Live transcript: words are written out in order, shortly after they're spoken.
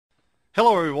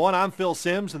Hello everyone, I'm Phil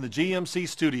Sims in the GMC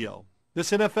studio.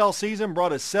 This NFL season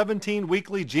brought us 17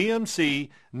 weekly GMC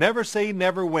Never Say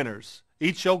Never winners,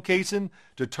 each showcasing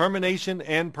determination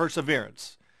and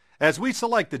perseverance. As we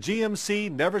select the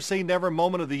GMC Never Say Never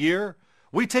moment of the year,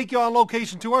 we take you on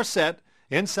location to our set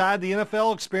inside the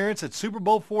NFL experience at Super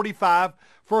Bowl 45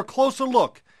 for a closer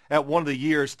look at one of the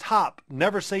year's top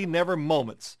Never Say Never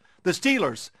moments, the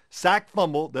Steelers' sacked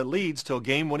fumble that leads to a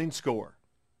game-winning score.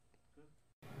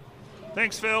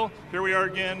 Thanks, Phil. Here we are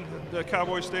again at the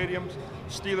Cowboy Stadium.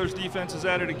 Steelers defense is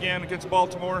at it again against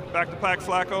Baltimore. Back to Pack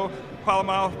Flacco.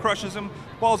 Palomar crushes him.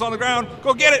 Ball's on the ground.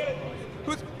 Go get it.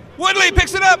 Woodley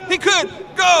picks it up. He could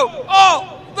go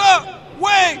all the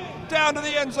way down to the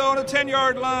end zone, a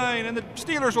 10-yard line, and the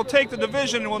Steelers will take the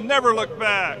division and will never look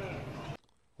back.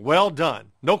 Well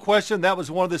done. No question that was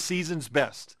one of the season's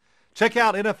best. Check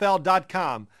out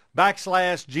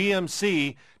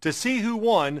NFL.com/GMC to see who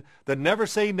won the Never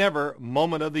Say Never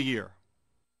moment of the year.